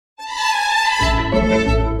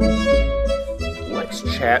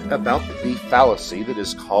chat about the fallacy that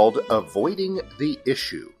is called avoiding the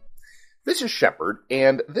issue. This is Shepard,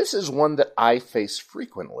 and this is one that I face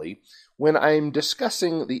frequently when I'm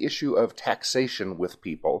discussing the issue of taxation with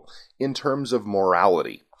people in terms of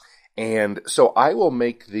morality. And so I will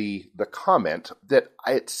make the comment that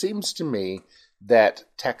it seems to me that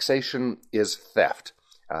taxation is theft.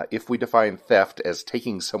 If we define theft as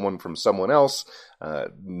taking someone from someone else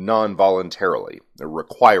non-voluntarily,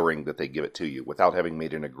 requiring that they give it to you without having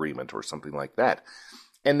made an agreement or something like that.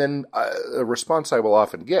 And then a response I will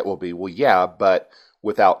often get will be, well, yeah, but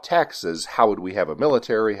without taxes, how would we have a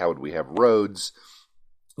military? How would we have roads?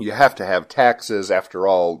 You have to have taxes. After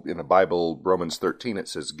all, in the Bible, Romans 13, it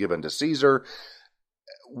says, give unto Caesar.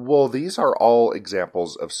 Well, these are all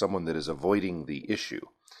examples of someone that is avoiding the issue.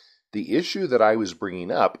 The issue that I was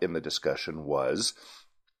bringing up in the discussion was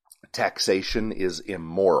taxation is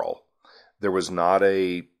immoral. There was not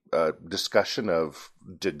a discussion of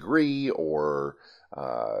degree or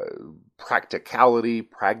practicality,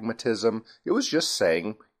 pragmatism. It was just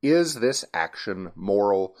saying, is this action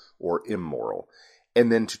moral or immoral? And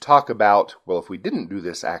then to talk about, well, if we didn't do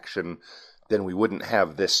this action, then we wouldn't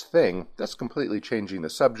have this thing. That's completely changing the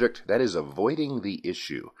subject. That is avoiding the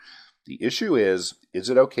issue. The issue is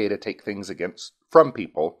it okay to take things from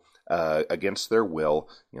people against their will,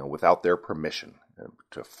 without their permission,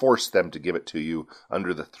 to force them to give it to you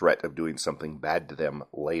under the threat of doing something bad to them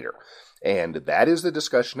later? And that is the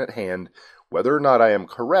discussion at hand. Whether or not I am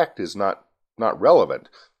correct is not relevant.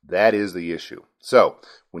 That is the issue. So,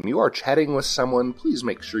 when you are chatting with someone, please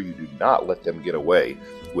make sure you do not let them get away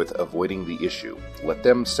with avoiding the issue. Let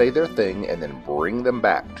them say their thing and then bring them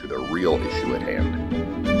back to the real issue at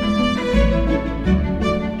hand.